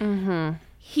 Mm-hmm.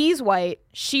 He's white.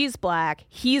 She's black.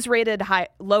 He's rated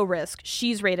low risk.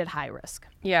 She's rated high risk.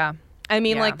 Yeah. I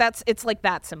mean, like, it's like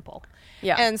that simple.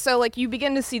 Yeah. And so, like, you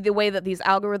begin to see the way that these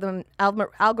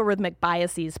algorithmic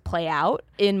biases play out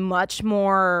in much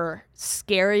more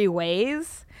scary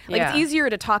ways. Like, it's easier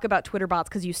to talk about Twitter bots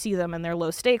because you see them and they're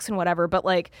low stakes and whatever. But,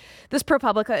 like, this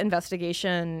ProPublica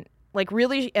investigation, like,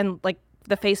 really, and, like,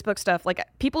 the Facebook stuff, like,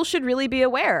 people should really be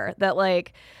aware that,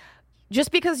 like, just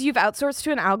because you've outsourced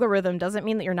to an algorithm doesn't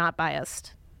mean that you're not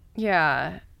biased.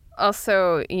 Yeah.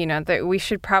 Also, you know, that we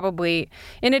should probably,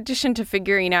 in addition to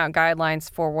figuring out guidelines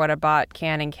for what a bot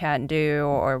can and can't do,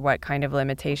 or what kind of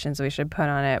limitations we should put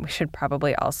on it, we should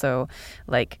probably also,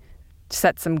 like,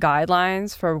 set some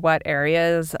guidelines for what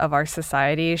areas of our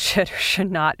society should or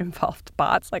should not involve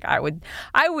bots. Like, I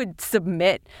would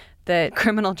submit that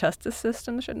criminal justice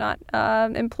system should not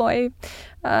employ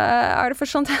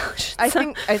artificial intelligence. I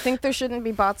think there shouldn't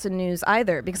be bots in news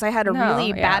either, because I had a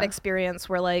really bad experience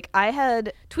where, like, I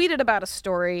had tweeted about a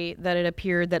story that it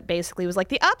appeared that basically was like,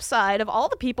 the upside of all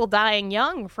the people dying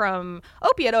young from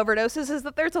opiate overdoses is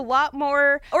that there's a lot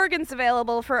more organs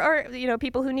available for, or, you know,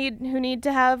 people who need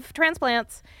to have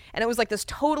transplants. And it was like this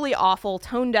totally awful,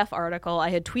 tone-deaf article.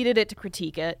 I had tweeted it to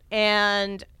critique it,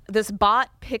 and this bot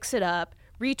picks it up,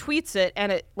 retweets it,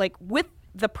 and it, like, with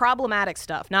the problematic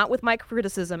stuff, not with my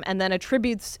criticism, and then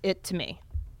attributes it to me.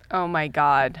 Oh my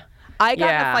God. I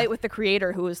got in a fight with the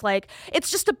creator who was like,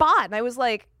 it's just a bot. And I was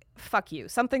like, fuck you.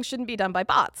 Something shouldn't be done by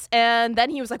bots. And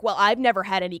then he was like, well, I've never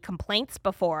had any complaints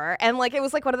before. And, like, it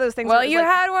was like one of those things. Well, where you like,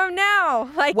 had one now.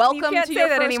 Like, welcome you can't to say your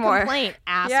that first anymore. complaint,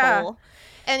 asshole.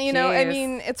 And, you know, I Jeez.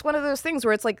 mean, it's one of those things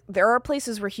where it's like there are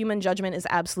places where human judgment is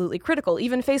absolutely critical.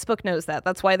 Even Facebook knows that.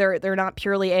 That's why they're not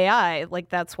purely AI. Like,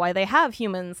 that's why they have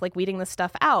humans, like, weeding this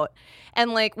stuff out.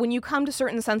 And, like, when you come to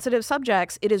certain sensitive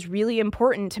subjects, it is really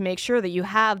important to make sure that you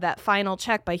have that final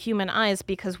check by human eyes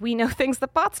because we know things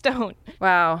that bots don't.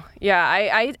 Wow. Yeah,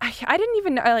 I didn't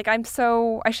even know, like,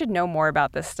 I should know more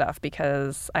about this stuff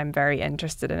because I'm very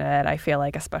interested in it. I feel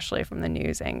like, especially from the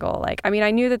news angle. Like, I mean,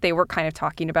 I knew that they were kind of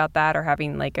talking about that or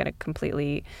having like a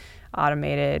completely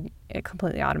automated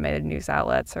news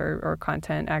outlets or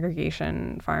content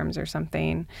aggregation farms or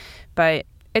something. But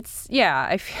I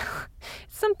feel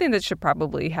it's something that should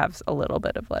probably have a little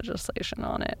bit of legislation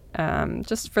on it,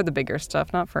 just for the bigger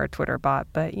stuff, not for a Twitter bot,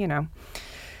 but, you know,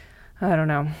 I don't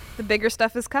know. The bigger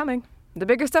stuff is coming. The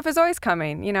bigger stuff is always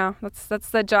coming, you know.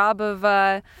 That's the job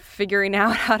of figuring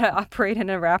out how to operate in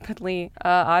a rapidly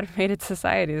automated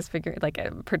society, is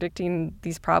predicting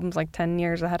these problems like 10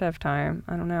 years ahead of time.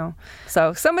 I don't know.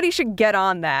 So somebody should get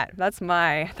on that. That's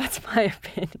my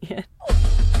opinion.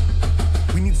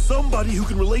 We need somebody who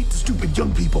can relate to stupid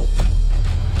young people.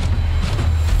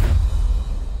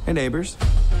 Hey, neighbors.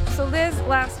 So Liz,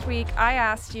 last week I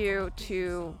asked you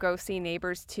to go see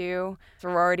Neighbors 2,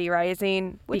 Sorority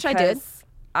Rising. Which I did.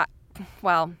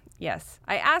 Well, yes.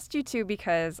 I asked you to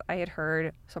because I had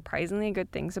heard surprisingly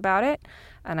good things about it,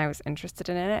 and I was interested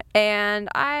in it. And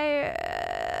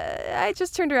I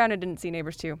just turned around and didn't see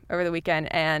Neighbors 2 over the weekend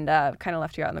and kind of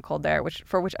left you out in the cold there,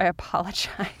 for which I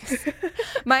apologize.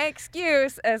 My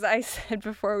excuse, as I said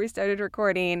before we started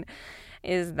recording,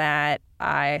 is that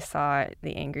I saw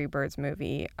the Angry Birds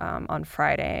movie on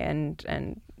Friday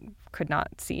and could not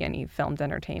see any filmed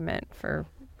entertainment for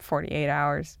 48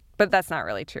 hours. But that's not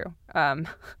really true. But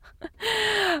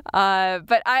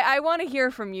I want to hear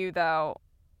from you, though,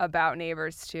 about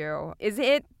Neighbors 2. Is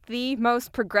it the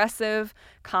most progressive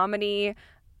comedy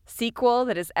sequel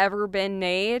that has ever been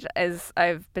made, as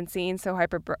I've been seeing so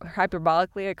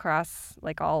hyperbolically across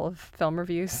like all of film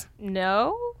reviews?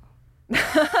 No.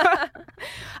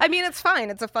 I mean, it's fine.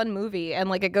 It's a fun movie, and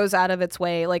like it goes out of its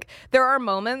way. Like there are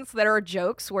moments that are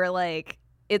jokes where like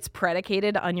it's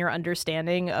predicated on your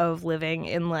understanding of living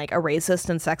in like a racist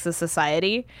and sexist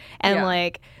society, and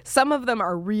like some of them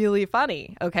are really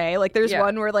funny. Okay, like there's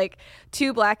one where like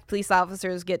two black police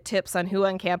officers get tips on who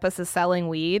on campus is selling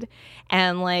weed,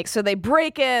 and like so they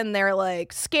break in, they're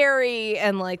like scary,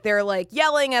 and like they're like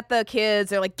yelling at the kids,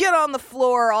 they're like get on the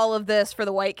floor, all of this for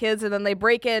the white kids, and then they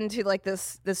break into like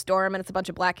this dorm and it's a bunch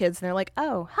of black kids and they're like,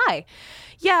 oh hi,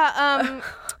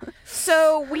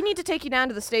 so we need to take you down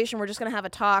to the station, we're just gonna have a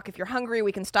talk. If you're hungry,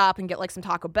 we can stop and get like some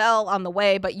Taco Bell on the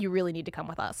way, but you really need to come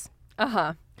with us.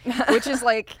 Which is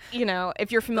like, you know,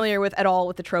 if you're familiar with at all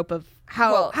with the trope of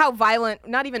how violent,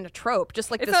 not even a trope, just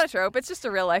like it's this, not a trope, it's just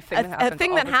a real life thing that happens. A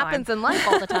thing that happens in life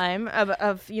all the time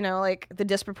of you know, like the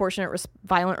disproportionate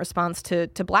violent response to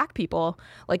black people.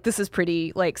 Like this is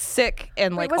pretty like sick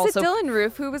and like was also it Dylan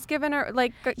Roof who was given her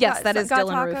like yes, that is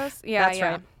Dylan tacos? Roof. Yeah, that's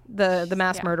right. The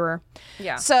mass murderer.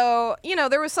 Yeah. So, you know,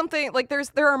 there was something like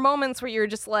there are moments where you're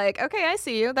just like, okay, I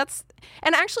see you.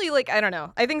 And actually, like, I don't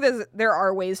know. I think there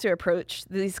are ways to approach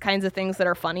these kinds of things that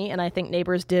are funny, and I think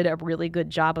Neighbors did a really good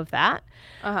job of that.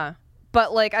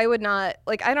 But like I would not,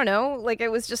 like, I don't know, like it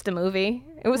was just a movie.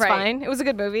 It was fine. It was a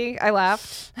good movie. I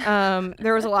laughed.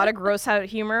 There was a lot of gross out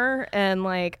humor, and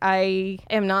like I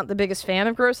am not the biggest fan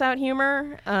of gross out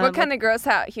humor. What kind of gross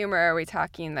out humor are we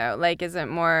talking though? Like, is it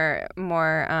more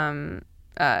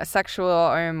sexual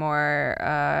or more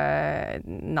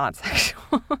not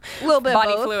sexual? A little bit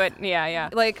body both. fluid. Yeah.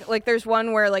 Like there's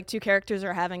one where like two characters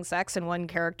are having sex and one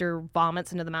character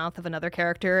vomits into the mouth of another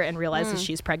character and realizes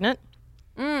she's pregnant.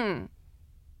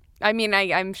 I mean,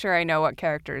 I'm sure I know what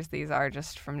characters these are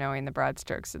just from knowing the broad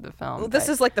strokes of the film. Well, this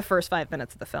is like the first 5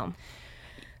 minutes of the film.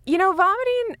 You know,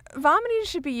 vomiting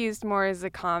should be used more as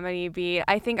a comedy beat.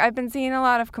 I think I've been seeing a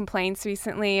lot of complaints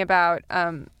recently about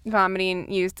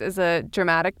vomiting used as a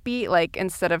dramatic beat. Like,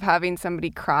 instead of having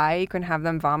somebody cry, you can have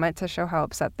them vomit to show how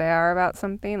upset they are about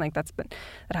something. Like, that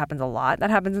happens a lot. That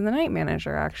happens in The Night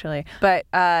Manager, actually. But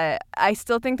I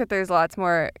still think that there's lots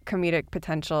more comedic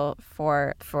potential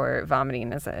for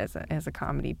vomiting as a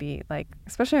comedy beat. Like,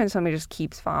 especially when somebody just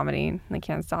keeps vomiting, they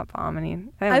can't stop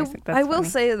vomiting. I will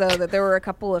say though that there were a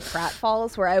couple of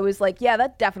pratfalls where I was like, yeah,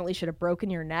 that definitely should have broken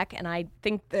your neck, and I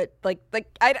think that like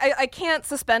I can't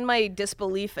suspend my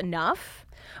disbelief life enough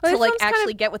Well, to this like film's kind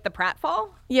actually of- get with the pratfall.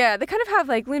 Yeah, they kind of have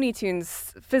like Looney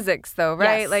Tunes physics though,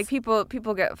 right? Yes. Like people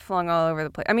get flung all over the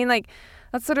place. I mean, like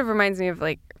that sort of reminds me of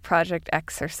like Project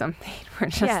X or something. Where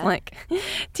just Yeah. like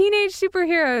teenage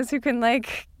superheroes who can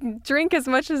like drink as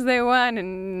much as they want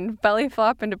and belly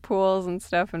flop into pools and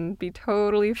stuff and be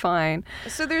totally fine.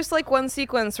 So there's like one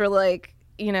sequence where like,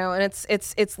 you know, and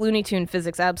it's Looney Tune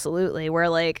physics absolutely, where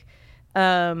like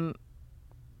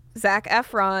Zac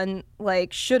Efron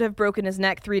like should have broken his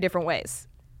neck 3 different ways.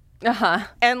 Uh-huh.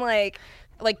 And like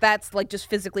that's like just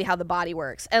physically how the body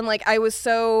works. And like I was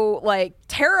so like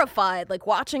terrified like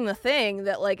watching the thing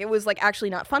that like it was like actually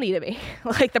not funny to me.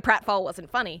 Like the pratfall wasn't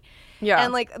funny. Yeah.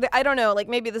 And like I don't know, like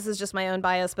maybe this is just my own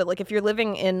bias, but like if you're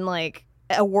living in like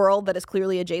a world that is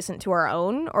clearly adjacent to our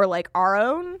own or like our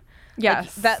own,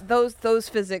 Yes. like, that those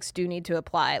physics do need to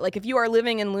apply. Like if you are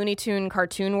living in Looney Tune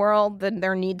cartoon world, then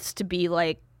there needs to be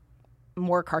like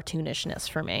more cartoonishness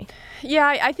for me. Yeah,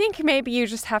 I think maybe you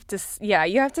just have to,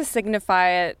 you have to signify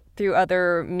it through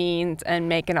other means and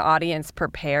make an audience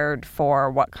prepared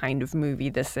for what kind of movie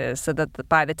this is so that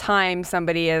by the time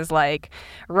somebody is like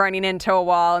running into a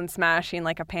wall and smashing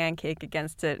like a pancake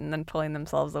against it and then pulling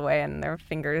themselves away and their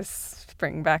fingers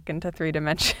spring back into 3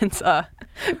 dimensions,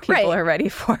 people Right. are ready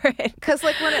for it. Because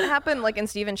like when it happened like in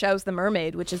Stephen Chow's The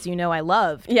Mermaid, which as you know I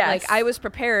loved, Yes. like I was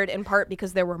prepared in part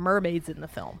because there were mermaids in the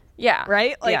film. Yeah.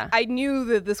 Right? Like yeah. I knew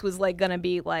that this was like gonna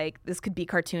be like this could be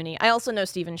cartoony. I also know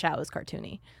Stephen Chow is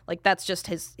cartoony. Like that's just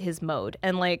his mode.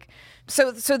 And like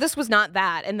so this was not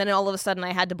that. And then all of a sudden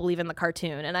I had to believe in the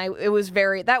cartoon. And it was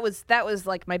very that was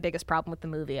like my biggest problem with the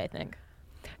movie, I think.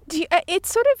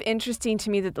 It's sort of interesting to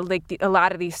me that a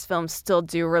lot of these films still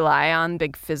do rely on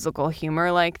big physical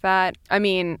humor like that. I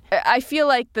mean, I feel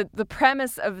like the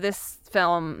premise of this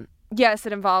film, yes,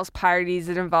 it involves parties,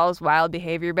 it involves wild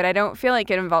behavior, but I don't feel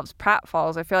like it involves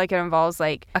pratfalls. I feel like it involves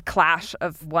like a clash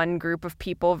of one group of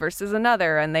people versus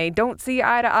another, and they don't see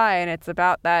eye to eye, and it's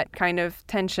about that kind of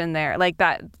tension there, like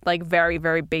that like very,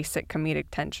 very basic comedic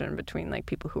tension between like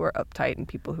people who are uptight and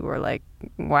people who are like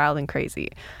wild and crazy.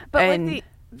 But and, like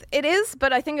it is,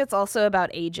 but I think it's also about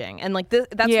aging, and like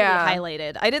that's Yeah. really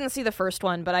highlighted. I didn't see the first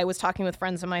one, but I was talking with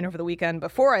friends of mine over the weekend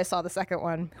before I saw the second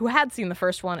one, who had seen the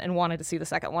first one and wanted to see the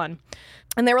second one,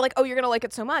 and they were like, "Oh, you're gonna like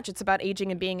it so much. It's about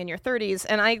aging and being in your 30s."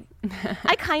 And I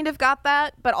kind of got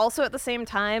that, but also at the same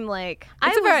time, like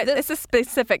it's a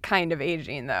specific kind of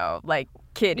aging though, like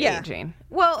kid Yeah. aging.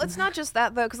 Well, it's not just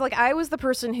that though, because like I was the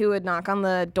person who would knock on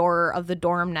the door of the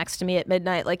dorm next to me at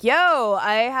midnight, like, "Yo,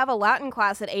 I have a Latin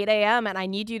class at 8 a.m. and I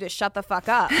need you to shut the fuck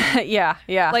up." Yeah.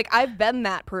 Like I've been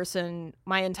that person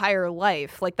my entire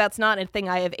life. Like that's not a thing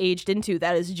I have aged into.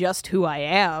 That is just who I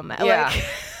am. Yeah.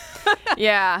 Like,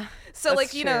 Yeah. so That's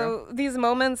like, you true. know, these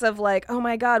moments of like, oh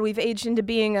my God, we've aged into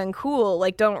being uncool,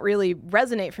 like don't really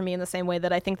resonate for me in the same way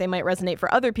that I think they might resonate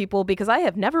for other people, because I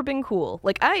have never been cool.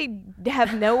 Like I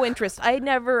have no interest. I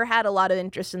never had a lot of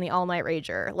interest in the All Night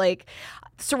Rager. Like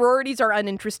sororities are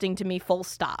uninteresting to me, full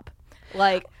stop.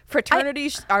 Like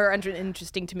fraternities are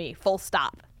uninteresting to me, full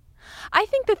stop. I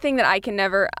think the thing that I can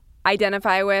never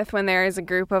identify with when there is a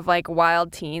group of like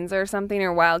wild teens or something,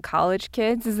 or wild college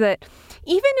kids, is that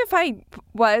even if I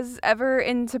was ever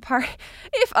into partying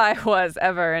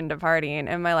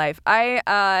in my life,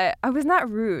 I was not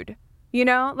rude. You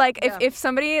know, like if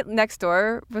somebody next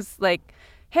door was like,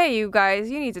 "Hey, you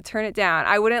guys, you need to turn it down,"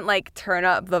 I wouldn't like turn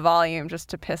up the volume just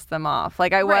to piss them off.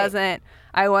 Like I wasn't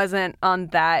on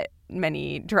that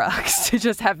many drugs to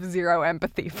just have zero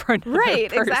empathy for another Right,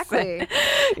 person. exactly.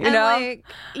 You And know? like,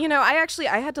 you know, I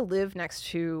had to live next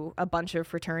to a bunch of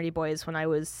fraternity boys when I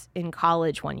was in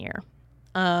college one year.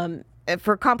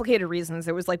 For complicated reasons.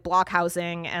 There was like block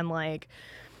housing, and like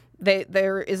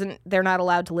they're not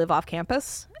allowed to live off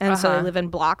campus, and so they live in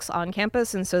blocks on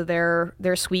campus, and so their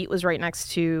suite was right next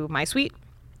to my suite.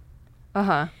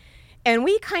 And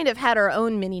we kind of had our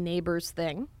own mini neighbors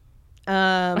thing.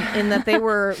 In that they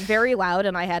were very loud,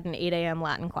 and I had an 8 a.m.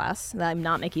 Latin class. I'm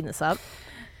not making this up.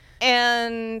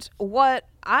 And what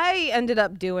I ended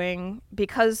up doing,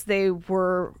 because they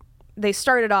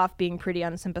started off being pretty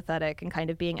unsympathetic and kind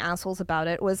of being assholes about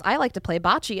it, was I like to play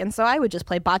bocce, and so I would just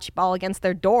play bocce ball against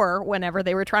their door whenever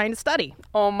they were trying to study.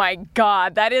 Oh my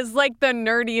God, that is like the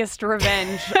nerdiest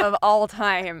revenge of all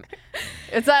time.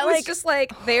 It's that It's like just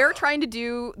like they're trying to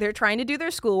do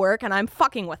their schoolwork, and I'm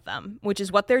fucking with them, which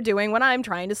is what they're doing when I'm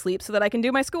trying to sleep so that I can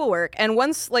do my schoolwork. And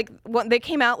once they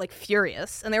came out like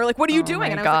furious, and they were like, "What are you doing?" my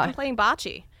And I was like, God. "I'm playing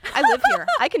bocce. I live here.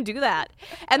 I can do that."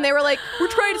 And they were like, "We're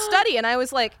trying to study," and I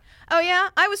was like, "Oh yeah,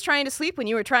 I was trying to sleep when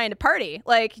you were trying to party.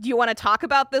 Like, do you want to talk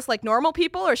about this like normal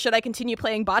people, or should I continue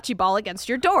playing bocce ball against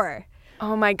your door?"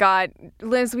 Oh my God,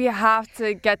 Liz, we have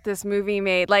to get this movie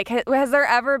made. Like, has there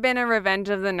ever been a Revenge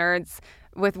of the Nerds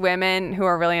with women who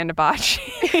are really into bocce?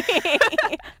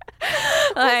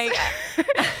 Like,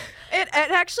 it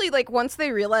actually, like, once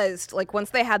they realized, like, once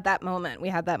they had that moment, we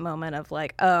had that moment of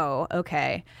like, oh,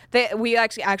 okay, we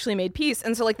actually made peace.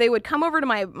 And so, like, they would come over to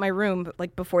my room,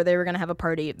 like, before they were gonna have a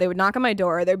party. They would knock on my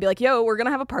door. They'd be like, yo, we're gonna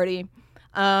have a party.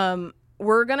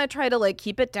 We're going to try to, like,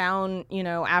 keep it down, you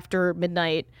know, after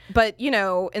midnight. But, you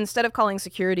know, instead of calling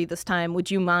security this time, would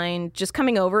you mind just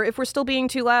coming over if we're still being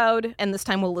too loud? And this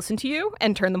time we'll listen to you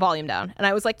and turn the volume down. And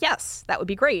I was like, yes, that would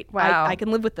be great. Wow. I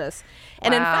can live with this.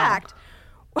 And in fact,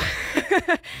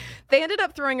 they ended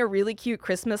up throwing a really cute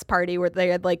Christmas party where they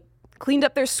had, like, cleaned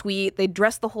up their suite. They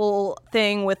dressed the whole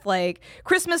thing with, like,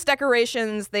 Christmas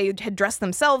decorations. They had dressed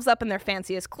themselves up in their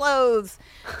fanciest clothes.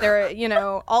 They're, you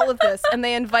know, all of this. And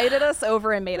they invited us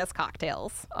over and made us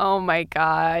cocktails. oh my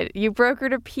God, you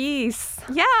brokered a peace.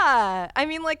 Yeah. I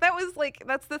mean, like, that was, like,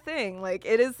 that's the thing. Like,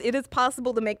 it is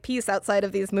possible to make peace outside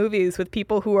of these movies with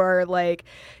people who are, like,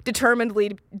 determined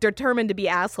to be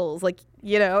assholes. Like,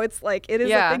 you know, it's like, it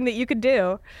is a thing that you could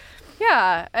do.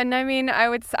 Yeah, and I mean, I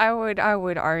would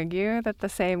argue that the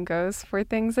same goes for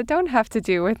things that don't have to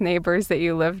do with neighbors that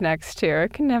you live next to.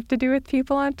 It can have to do with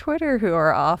people on Twitter who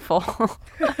are awful.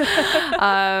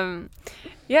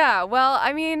 Yeah, well,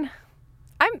 I mean,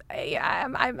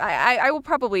 I will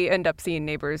probably end up seeing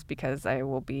Neighbors because I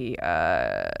will be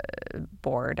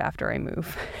bored after I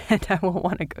move, and I will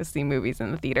want to go see movies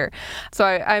in the theater. So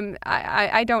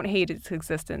I don't hate its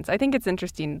existence. I think it's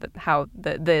interesting that how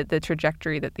the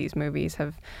trajectory that these movies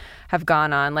have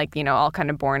gone on, like, you know, all kind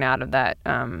of born out of that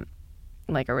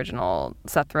like original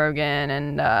Seth Rogen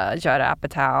and Judd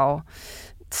Apatow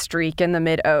streak in the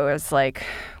mid-O's. Like,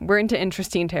 we're into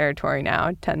interesting territory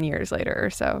now 10 years later or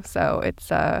so. So it's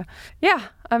yeah,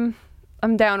 I'm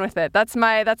down with it. That's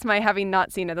my having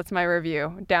not seen it. That's my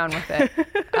review. Down with it.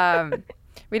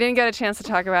 We didn't get a chance to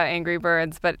talk about Angry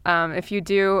Birds, but if you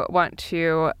do want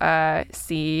to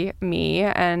see me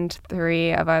and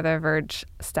 3 of other Verge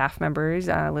staff members,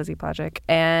 Lizzie Plagic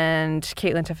and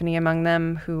Caitlin Tiffany among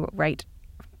them, who write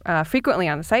frequently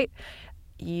on the site,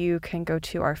 you can go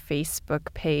to our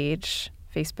Facebook page,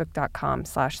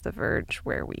 facebook.com/The Verge,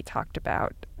 where we talked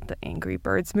about the Angry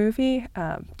Birds movie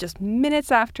just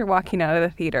minutes after walking out of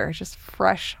the theater. Just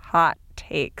fresh, hot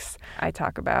takes. I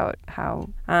talk about how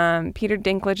Peter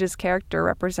Dinklage's character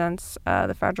represents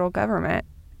the federal government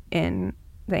in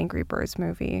the Angry Birds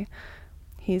movie.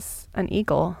 He's an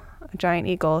eagle, a giant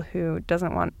eagle who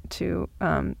doesn't want to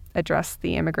address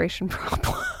the immigration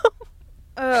problem.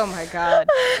 Oh my God.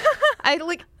 I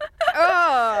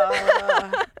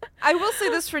will say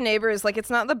this for Neighbors, like,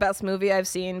 it's not the best movie I've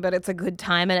seen, but it's a good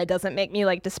time and it doesn't make me,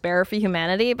 like, despair for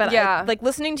humanity. But yeah, like,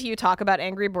 listening to you talk about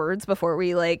Angry Birds before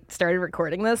we, like, started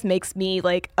recording this makes me,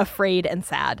 like, afraid and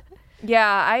sad.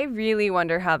 Yeah, I really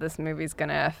wonder how this movie's going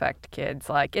to affect kids.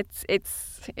 Like, it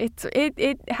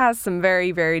has some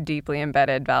very, very deeply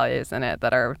embedded values in it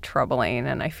that are troubling,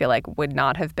 and I feel like would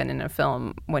not have been in a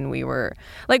film when we were,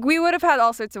 like, we would have had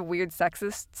all sorts of weird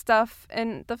sexist stuff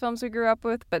in the films we grew up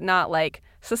with, but not, like,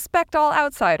 suspect all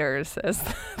outsiders as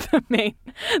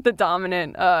the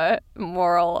dominant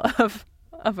moral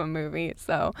of a movie.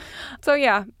 So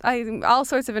yeah, all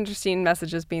sorts of interesting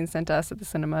messages being sent to us at the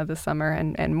cinema this summer,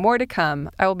 and more to come.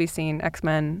 I will be seeing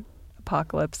X-Men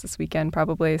Apocalypse this weekend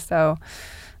probably, so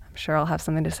I'm sure I'll have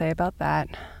something to say about that.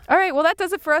 All right, well, that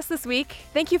does it for us this week.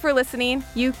 Thank you for listening.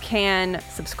 You can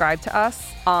subscribe to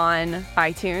us on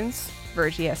iTunes,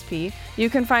 Verge ESP. You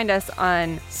can find us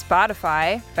on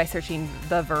Spotify by searching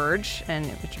The Verge, and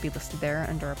it should be listed there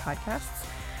under our podcasts.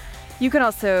 You can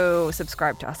also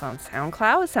subscribe to us on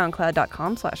SoundCloud,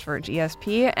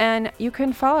 soundcloud.com/VergeESP, and you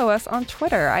can follow us on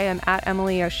Twitter. I am at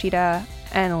Emily Yoshida,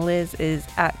 and Liz is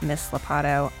at Miss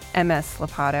Lopato, MS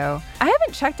Lopato. I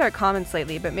haven't checked our comments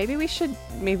lately, but maybe we should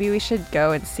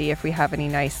go and see if we have any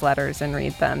nice letters and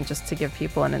read them, just to give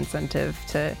people an incentive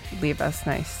to leave us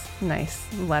nice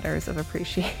letters of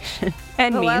appreciation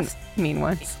and mean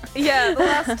ones. Yeah, the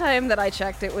last time that I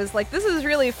checked, it was like, this is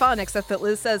really fun, except that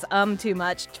Liz says too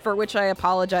much, for which I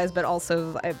apologize, but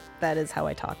also that is how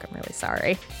I talk. I'm really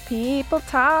sorry. People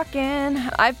talking.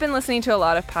 I've been listening to a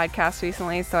lot of podcasts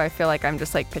recently, so I feel like I'm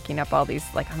just, like, picking up all these,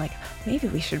 like, I'm like, maybe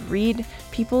we should read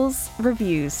people's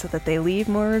reviews so that they leave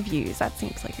more reviews. That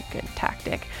seems like a good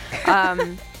tactic.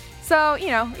 So, you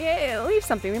know, leave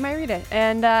something. We might read it.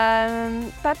 And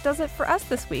that does it for us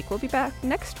this week. We'll be back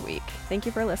next week. Thank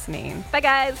you for listening. Bye,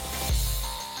 guys.